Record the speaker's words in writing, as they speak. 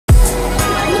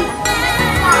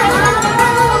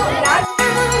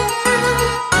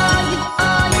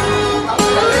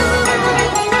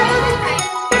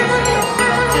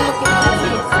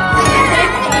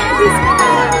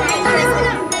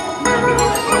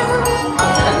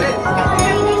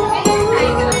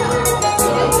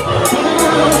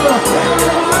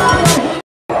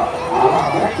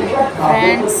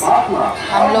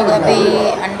हम लोग अभी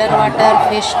अंडर वाटर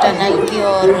फिश टनल की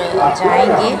ओर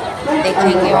जाएंगे।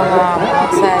 देखेंगे वहाँ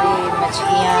बहुत सारी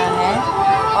मछलियाँ हैं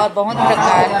और बहुत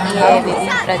प्रकार की है,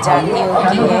 विभिन्न प्रजातियों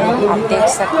की है। आप देख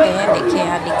सकते हैं, देखिए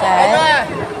यहाँ लिखा है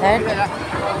that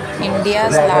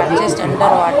India's largest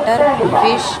under water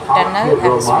fish tunnel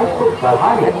expo.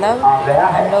 मतलब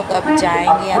हम लोग अब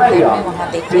जाएंगे अंदर में, वहाँ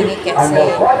देखेंगे कैसे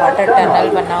वाटर टनल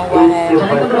बना हुआ है,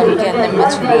 उनके अंदर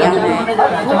मछलियाँ हैं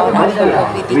और आप लोग को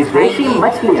भी दिखाएंगे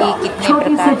कि कितने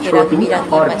प्रकार के रंग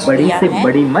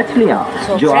बिरंगी मछलियाँ हैं।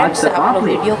 सो फ्रेंड्स, आप लोग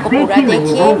वीडियो को पूरा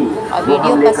देखिए और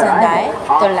वीडियो पसंद आए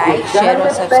तो लाइक शेयर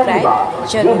और सब्सक्राइब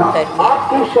जरूर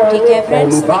करिए। ठीक है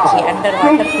फ्रेंड्स, देखिए अंडर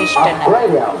वाटर फिश टनल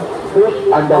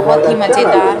बहुत ही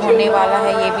मज़ेदार होने वाला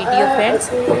है ये वीडियो फ्रेंड्स।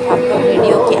 आप लोग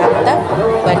वीडियो के अंत तक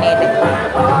बने रहें।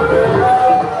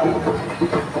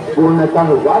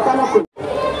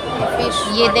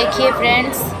 ये देखिए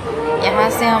फ्रेंड्स, यहाँ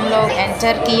से हम लोग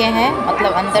एंटर किए हैं,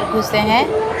 मतलब अंदर घुसे हैं।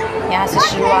 यहाँ से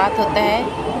शुरुआत होता है।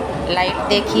 लाइट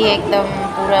देखिए एकदम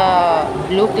पूरा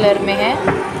ब्लू कलर में है,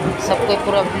 सबको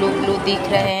पूरा ब्लू ब्लू दिख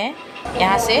रहे हैं।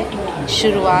 यहाँ से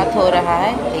शुरुआत हो रहा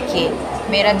है। देखिए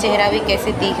मेरा चेहरा भी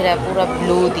कैसे दिख रहा है, पूरा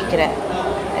ब्लू दिख रहा है,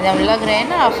 एकदम लग रहे हैं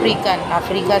ना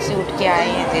अफ्रीका से उठ के आए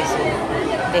हैं जैसे।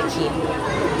 देखिए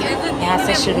यहाँ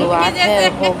से शुरुआत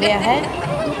हो गया है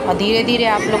और धीरे धीरे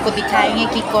आप लोग को दिखाएंगे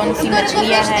कि कौन सी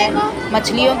मछलियाँ हैं।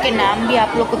 मछलियों के नाम भी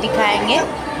आप लोग को दिखाएंगे।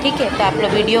 ठीक है, तो आप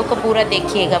लोग वीडियो को पूरा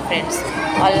देखिएगा फ्रेंड्स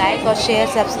और लाइक और शेयर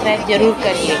सब्सक्राइब ज़रूर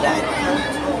करिएगा।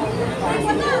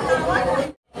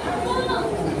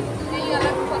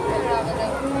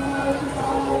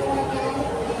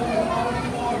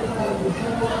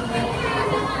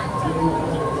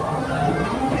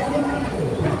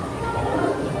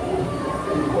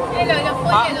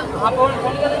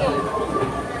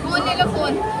 फोन ले लो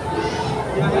फोन।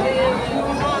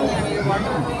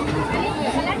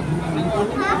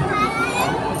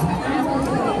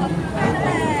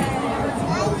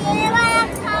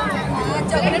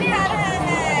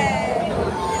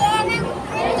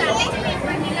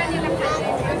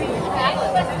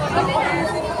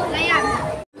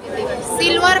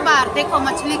 सिल्वर बार देखो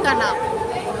मछली का नाम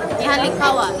यहाँ लिखा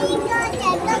हुआ,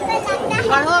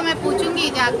 पढ़ो, मैं पूछूंगी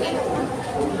जाके।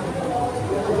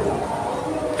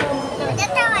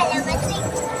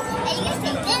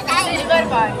 सिल्वर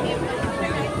बार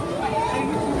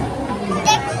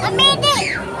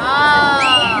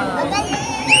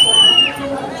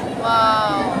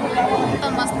तो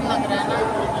मस्त लग रहा है ना।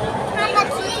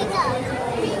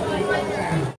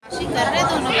 कर रहे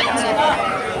दोनों बच्चे।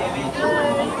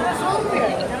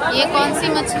 ये कौन सी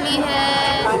मछली है?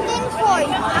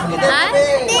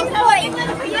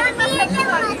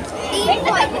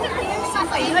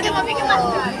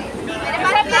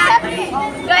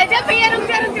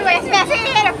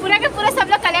 पूरा के पूरा सब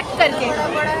लोग कलेक्ट करके।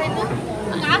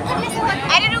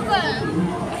 अरे रुको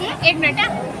एक मिनट,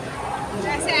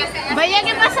 भैया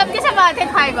के पास सबके सब आते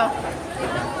खाएगा।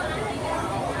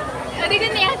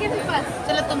 नेहा के पास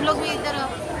चलो, तुम लोग भी इधर आओ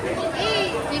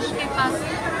फिश के पास।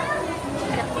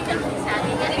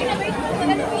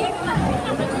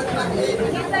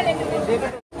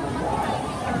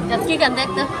 जबकि गंदा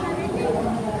तो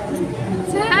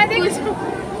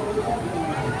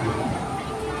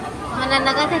मैंने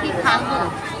लगा था कि खाऊंगा।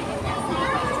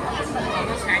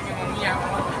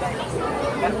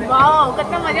 वाह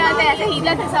कितना मजा आता है, ऐसे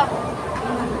हिला था सब।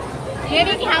 ये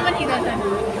नहीं कि हाँ मन हिला था।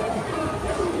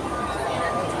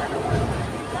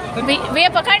 भैया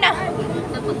पकड़ना,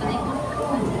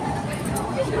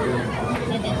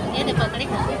 ये दे पकड़े,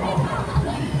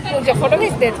 मुझे फोटो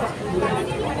खींच दे तो।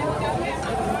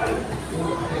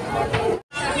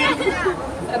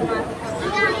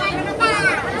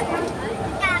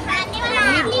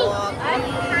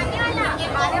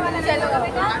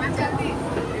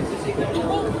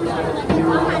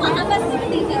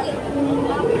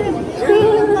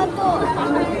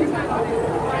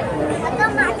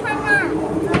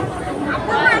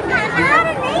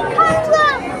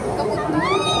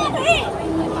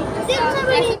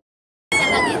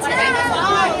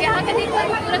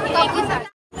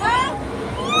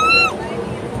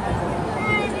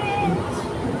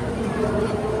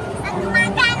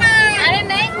 अरे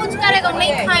नहीं कुछ करेगा,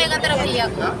 नहीं खाएगा तेरा भैया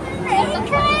को।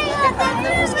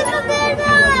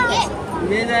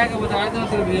 ले जाएगा, बता दो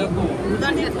तेरे भैया को।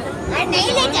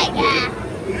 नहीं ले जाएगा,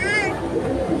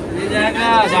 ले जाएगा,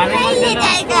 जाने मत देना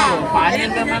उसको। पानी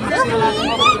अंदर में मछली लगा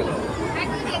दूंगा।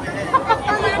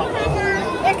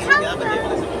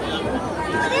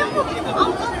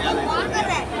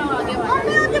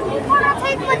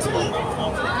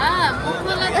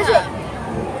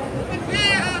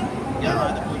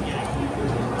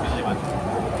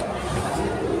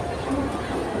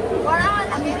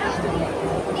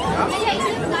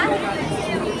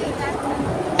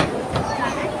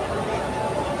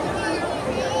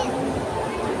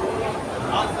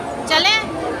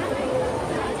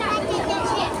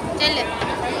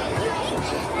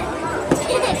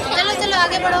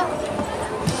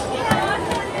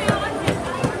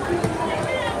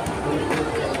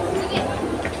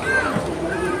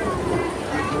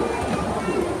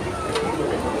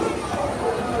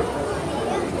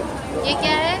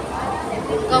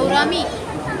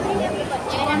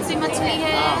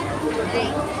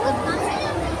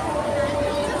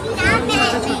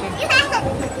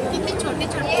 कितने छोटे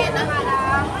छोटे है ना,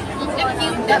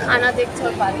 खाना देख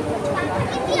छोड़ पा रही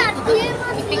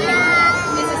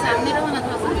जैसे सामने रहो ना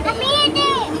थोड़ा।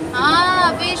 हाँ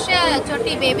फिश है,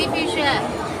 छोटी बेबी फिश है।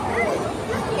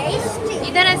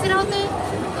 इधर ऐसे रहो तो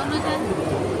दोनों जन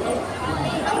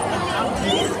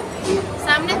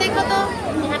सामने देखो तो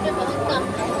यहाँ पे बहुत कम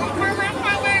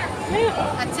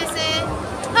अच्छे से।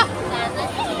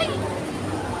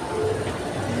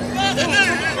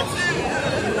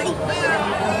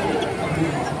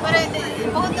 पर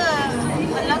बहुत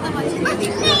अल्लाह का मछली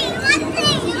दिख रहा है।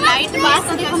 लाइट पास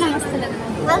देखो ना, मस्त लग रहा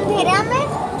है। अंधेरा में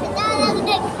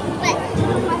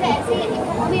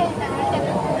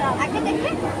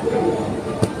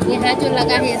ये है जो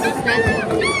लगा है दूसरा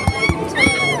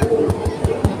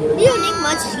यूनिक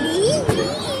मछली।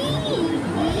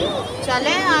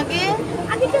 चले आगे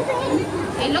आगे चलते हैं।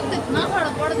 ये लोग तो इतना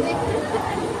हड़बड़ देख।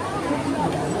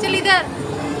 चल इधर।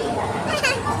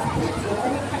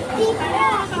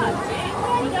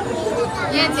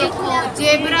 ये देखो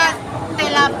जेब्रा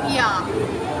तेलापिया।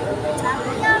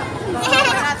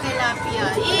 तेलापिया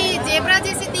ये जेब्रा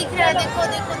जैसे दिख रहा है। देखो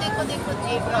देखो देखो देखो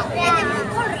जेब्रा।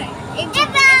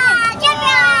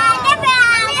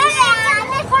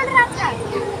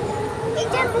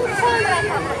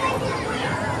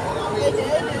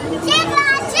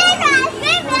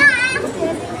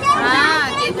 हाँ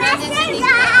जेब्रा जैसे दिख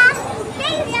रहा है।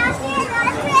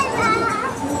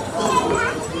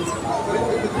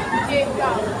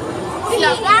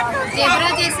 जेब्रा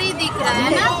जैसे ही दिख रहा है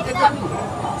ना,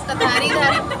 उसका धारी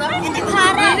धारी पूरा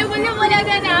मुझे बोला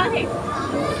जाना है।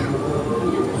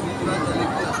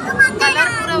 कलर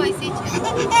पूरा वैसे ही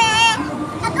है।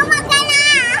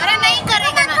 अरे नहीं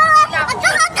करेगा ना।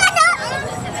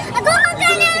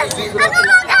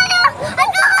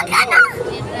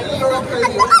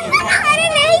 अरे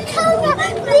नहीं खाऊंगा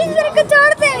प्लीज, मेरे को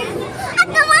छोड़ दे।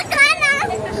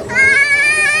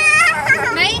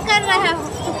 नहीं कर रहा है,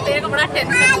 तेरे को बड़ा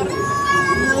टेंशन हो रहा है।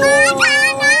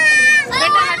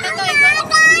 बेटा हटो तो एक बार।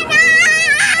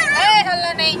 ए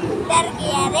हल्ला नहीं। डर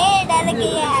गया रे, डर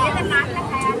गया।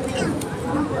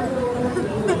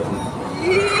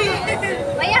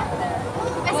 भैया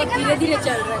ऐसे धीरे धीरे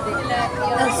चल रहा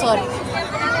है। सॉरी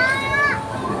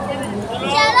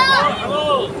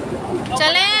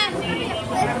चले।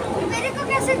 मेरे को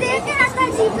कैसे देख के रास्ता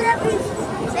जीप रहा प्लीज।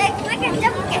 देख मैं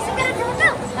कैसे कर रहा था।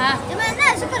 हाँ जब मैं ना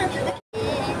ऐसे कर रहा था।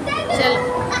 चल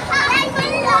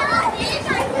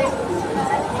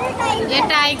ये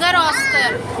टाइगर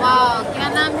ऑस्कर। वाह क्या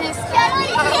नाम है इसका?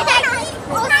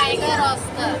 Tiger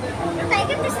Oscar.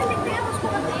 टाइगर कैसे दिखते हैं उसको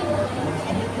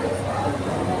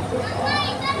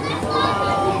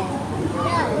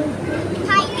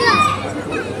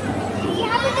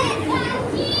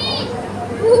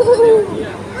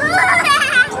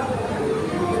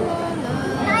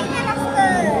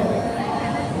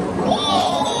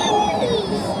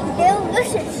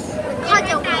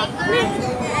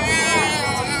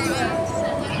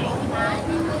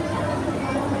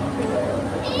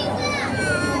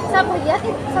सब भैया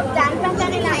सब जान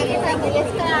पहचाने लागे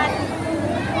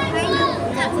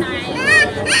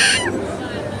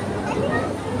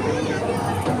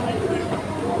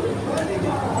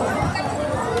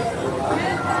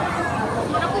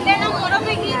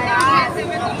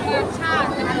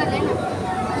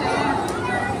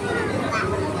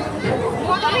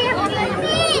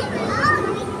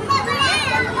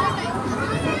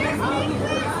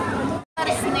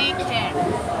स्नेक है।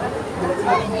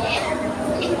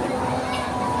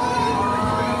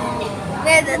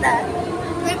 दादा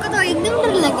मेरे को तो एकदम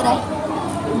डर लग रहा है।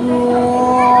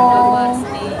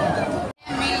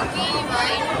 मिल्की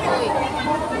वाइट कोई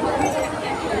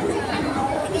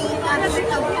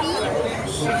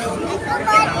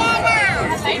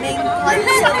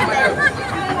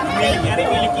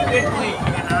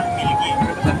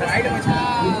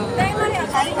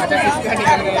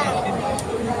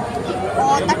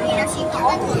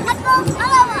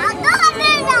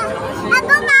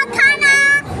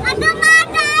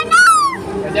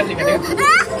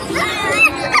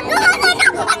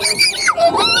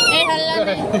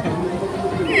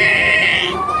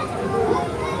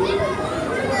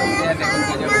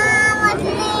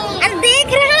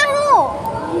देख रहा हूँ।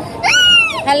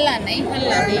 हल्ला नहीं,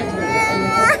 हल्ला नहीं।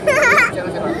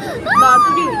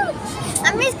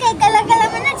 अम्मी इसके गला गला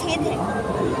में ना छेद है।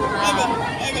 ये दे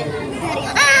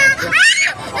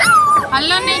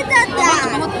हल्ला नहीं।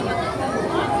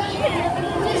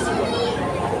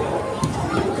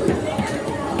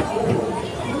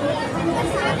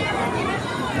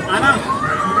 आना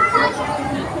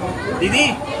दीदी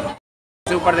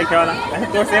से ऊपर देखे वाला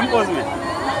तो सेम पोज में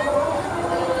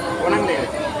ले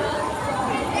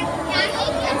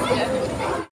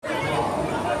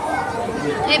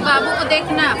ए बाबू को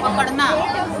देखना, पकड़ना।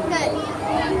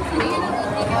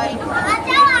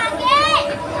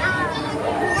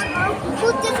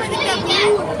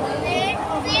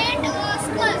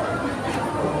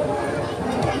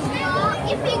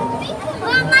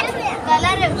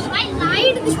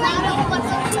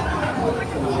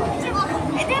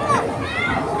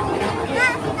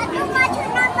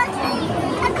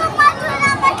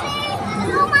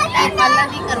 हल्ला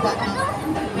नहीं करवा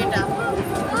बेटा।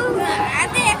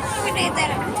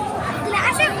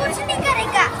 कुछ नहीं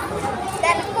करेगा।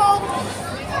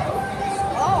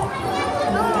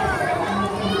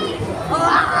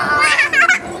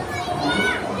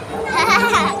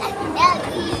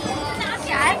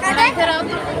 इधर आओ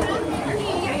तो।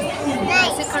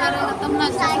 ऐसे खड़ा रहो तब ना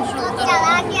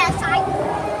चला गया साइड।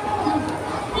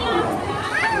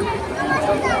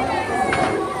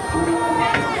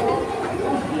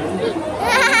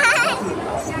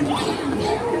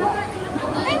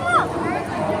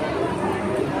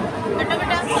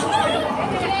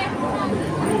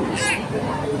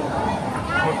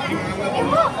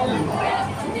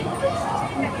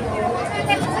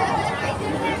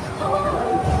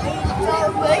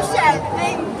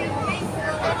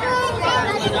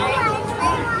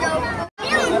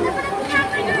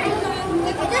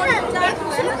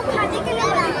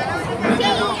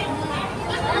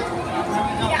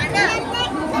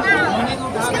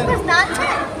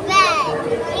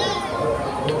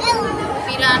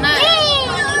 पिलाना है।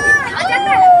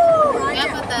 क्या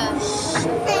पता है?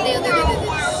 दे दे दे दे।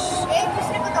 एक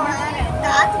दूसरे को दौड़ाना है।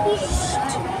 दांत भी।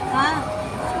 हाँ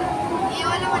ये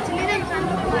वाला मछली ना इंसान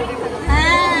को मार के खाता है।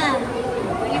 हाँ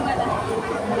ये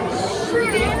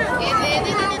दे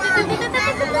दे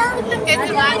कैसे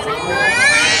मार रहे हैं?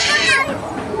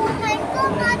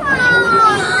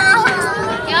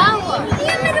 क्या हुआ?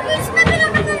 ये मेरे बीच में भी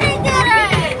रखने नहीं दे रहा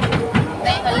है।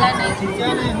 नहीं हल्ला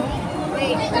नहीं।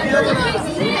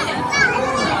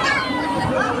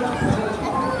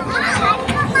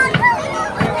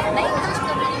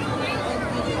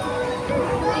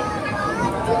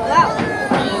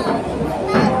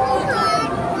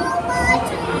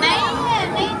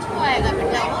 नहीं छुआएगा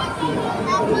बेटा वो।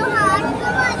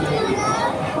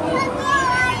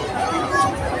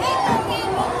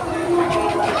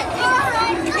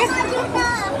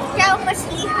 क्या वो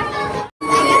मछली है?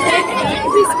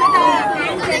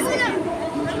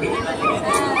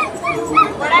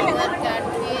 बड़ा है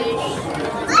कैटफिश,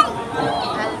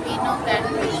 अल्बिनो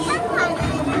कैटफिश।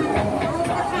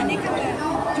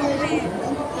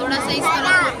 थोड़ा सा इस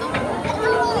तरह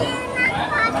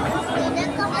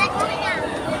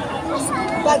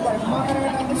कर दो।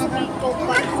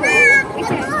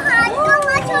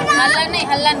 हल्ला नहीं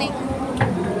हल्ला नहीं।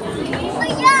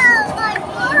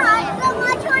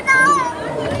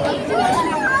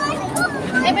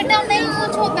 ए बेटा नहीं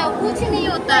कुछ होता, कुछ नहीं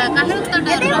होता है। कहाँ उतना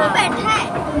डर वो रहा है? बैठा है।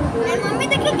 मम्मी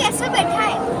देखिए कैसे बैठा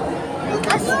है।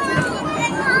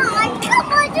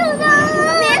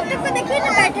 मम्मी को देखिए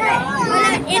ना बैठा है।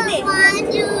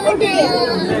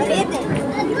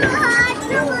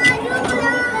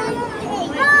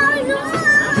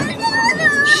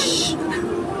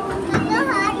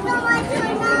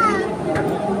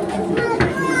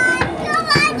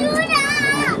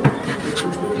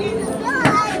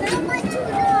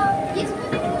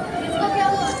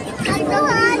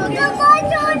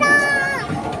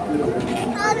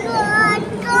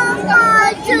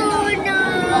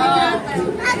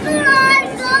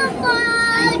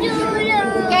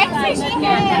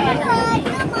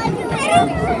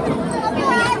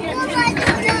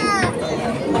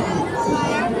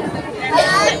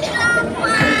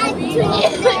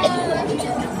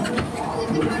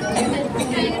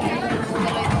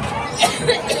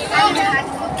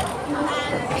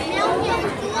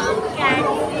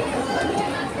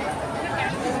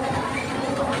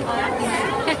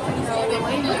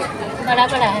 बड़ा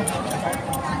बड़ा है।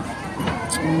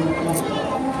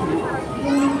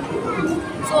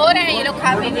 सो रहे हैं ये लोग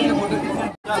खा पी के।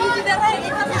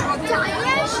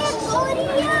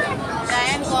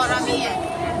 जायंट गौरव ही है।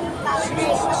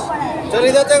 चल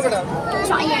इधर तक बेटा।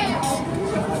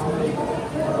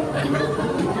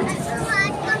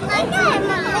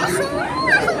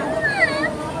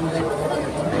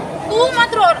 तू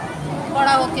मत रो,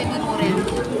 बड़ा होके भी रो रहे हैं।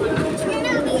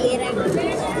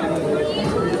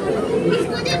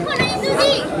 इसको देखो ना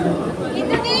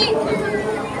इधर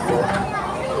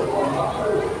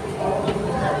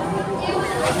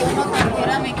दोनों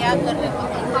अंधेरा में क्या कर रहे हो?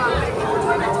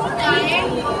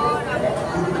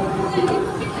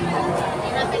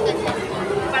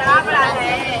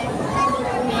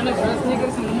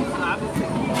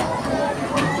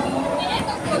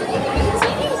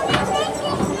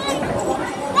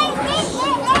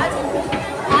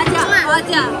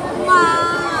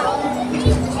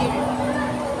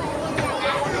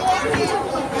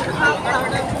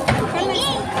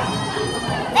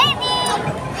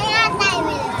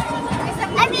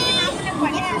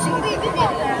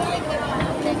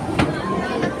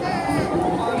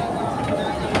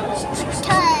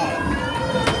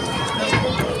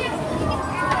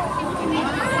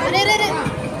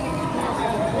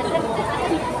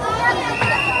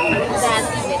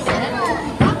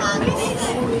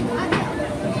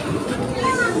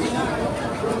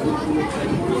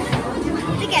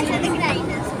 कैसा दिख रहा है?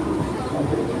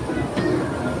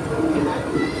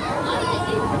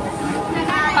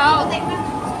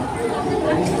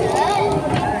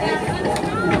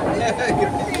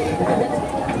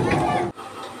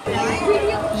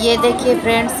 ये देखिए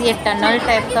फ्रेंड्स, ये टनल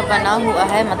टाइप का बना हुआ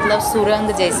है, मतलब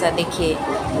सुरंग जैसा। देखिए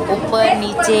ऊपर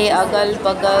नीचे अगल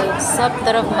बगल सब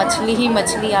तरफ मछली ही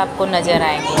मछली आपको नज़र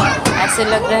आएंगे। ऐसे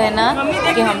लग रहा है ना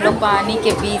कि हम लोग पानी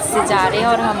के बीच से जा रहे हैं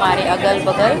और हमारे अगल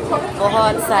बगल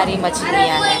बहुत सारी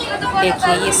मछलियाँ हैं।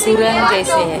 देखिए ये सुरंग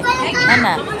जैसे है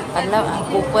ना,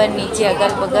 मतलब ऊपर नीचे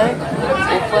अगल बगल,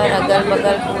 ऊपर अगल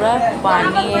बगल पूरा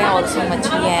पानी है और उसमें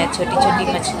मछलियाँ हैं, छोटी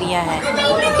छोटी मछलियाँ हैं।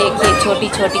 देखिए छोटी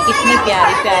छोटी कितनी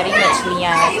प्यारी प्यारी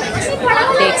मछलियाँ हैं,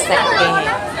 देख सकते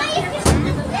हैं।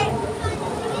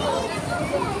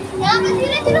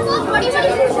 बहुत बड़ी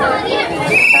बड़ी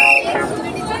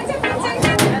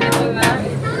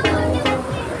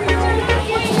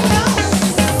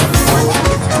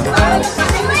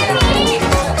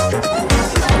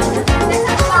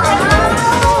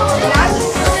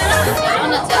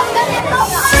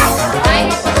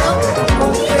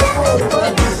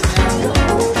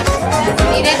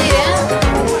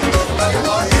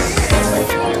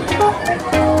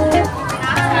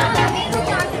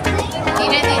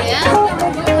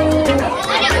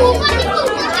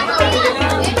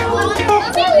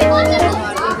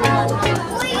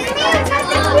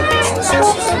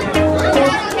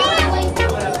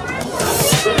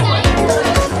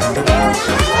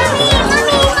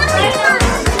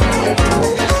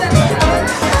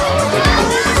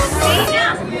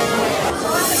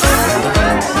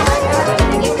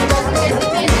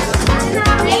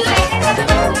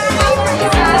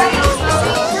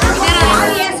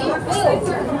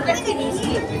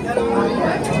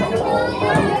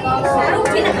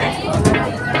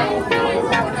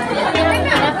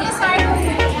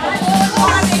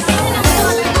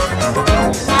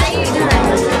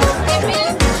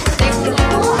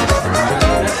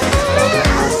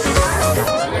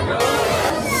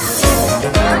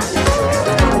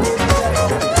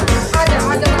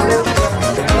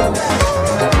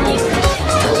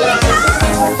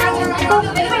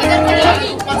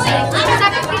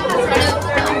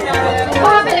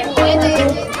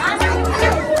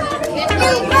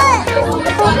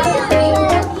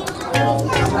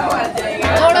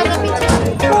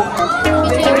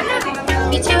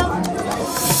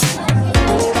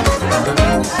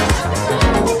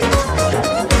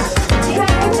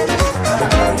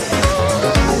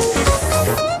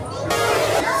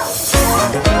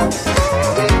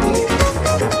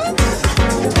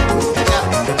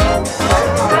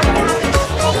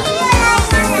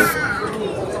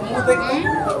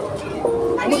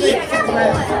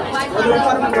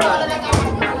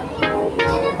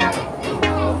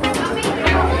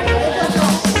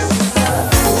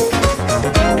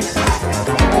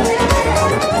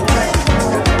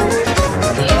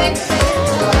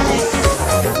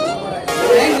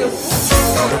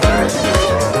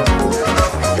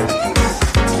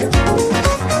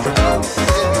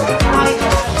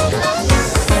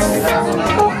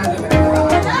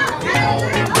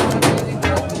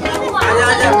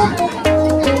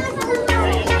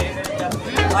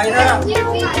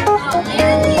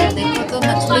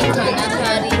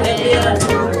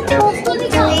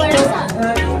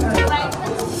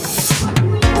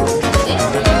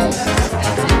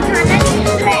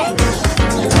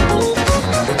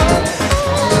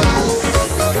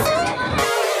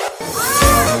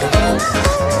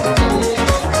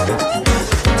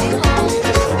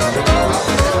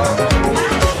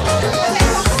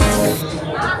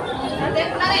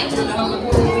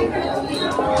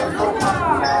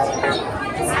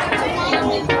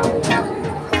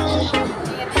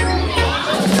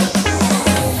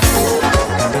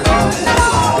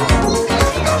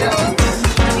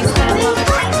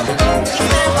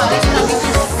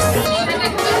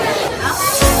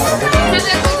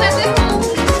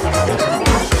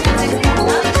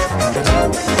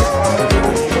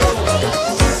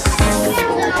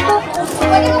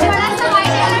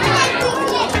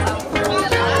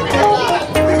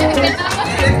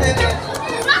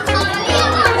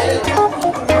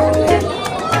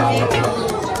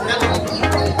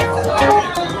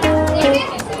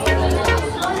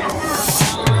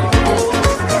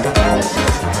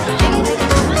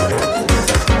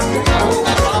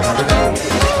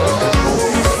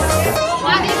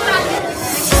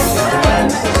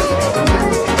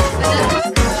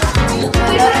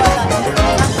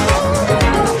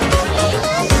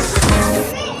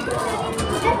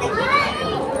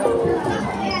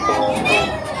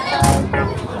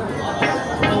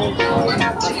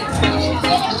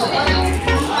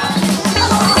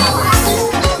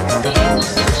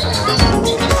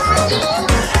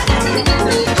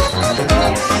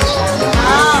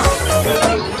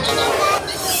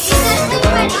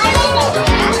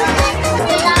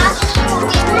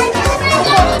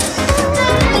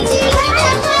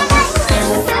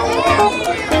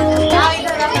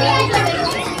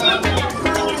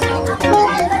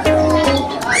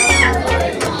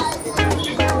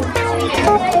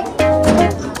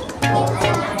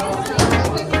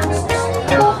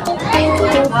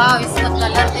वाह, इसका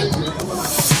कलर देखो।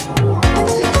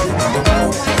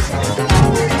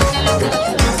 चलो चलो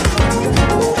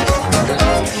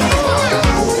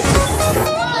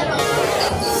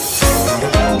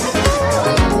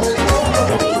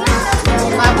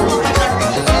बाबू को पकड़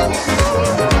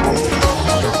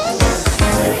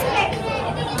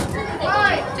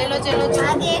चलो चलो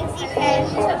चलो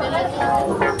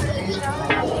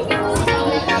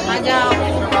आ जाओ।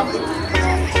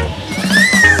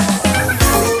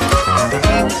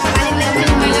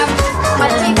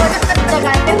 मच्छी को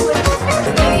लगाते हुए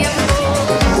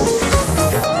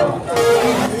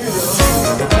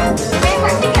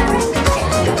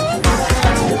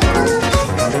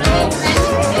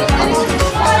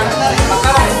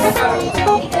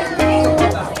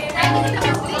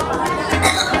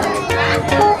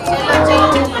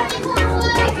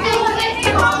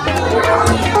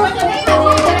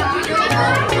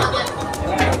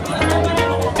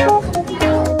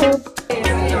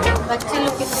बच्चे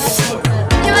लोग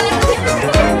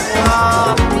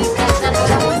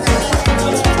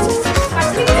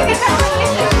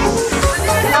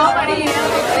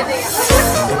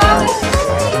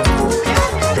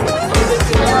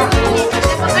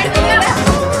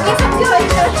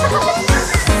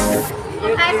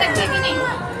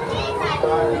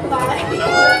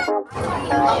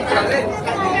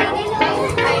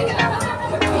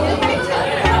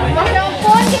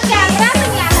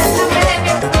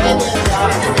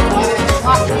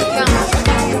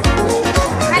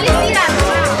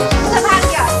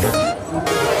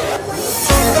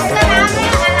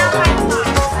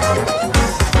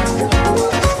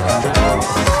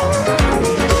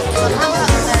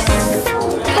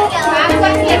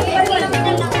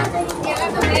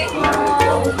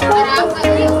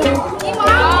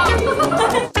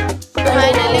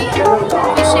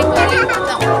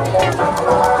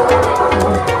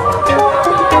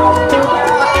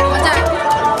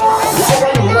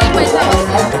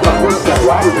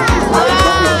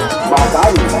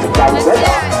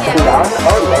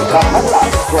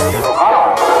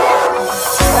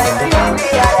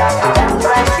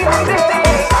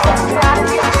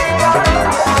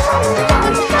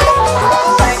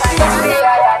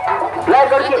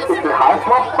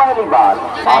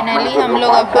फाइनली हम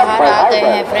लोग अब बाहर आ गए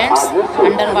हैं friends.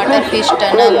 Under water fish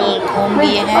tunnel घूम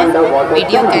लिए हैं।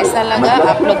 वीडियो कैसा लगा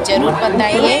आप लोग ज़रूर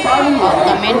बताइए और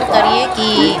कमेंट करिए कि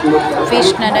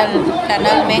फिश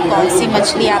टनल में कौन सी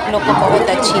मछली आप लोग को बहुत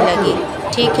अच्छी लगी।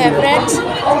 ठीक है फ्रेंड्स,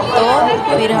 तो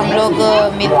फिर हम लोग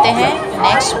मिलते हैं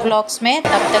नेक्स्ट ब्लॉग्स में।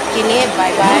 तब तक के लिए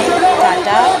बाय बाय,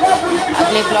 टाटा।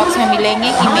 अगले ब्लॉग्स में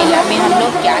मिलेंगे कि मेला में हम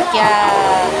लोग क्या क्या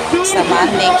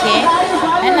सामान देखें,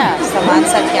 है ना, सामान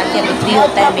सब क्या क्या बिक्री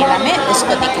होता है मेला में,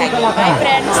 उसको दिखाएंगे। Bye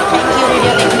friends, thank you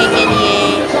video देखने के लिए।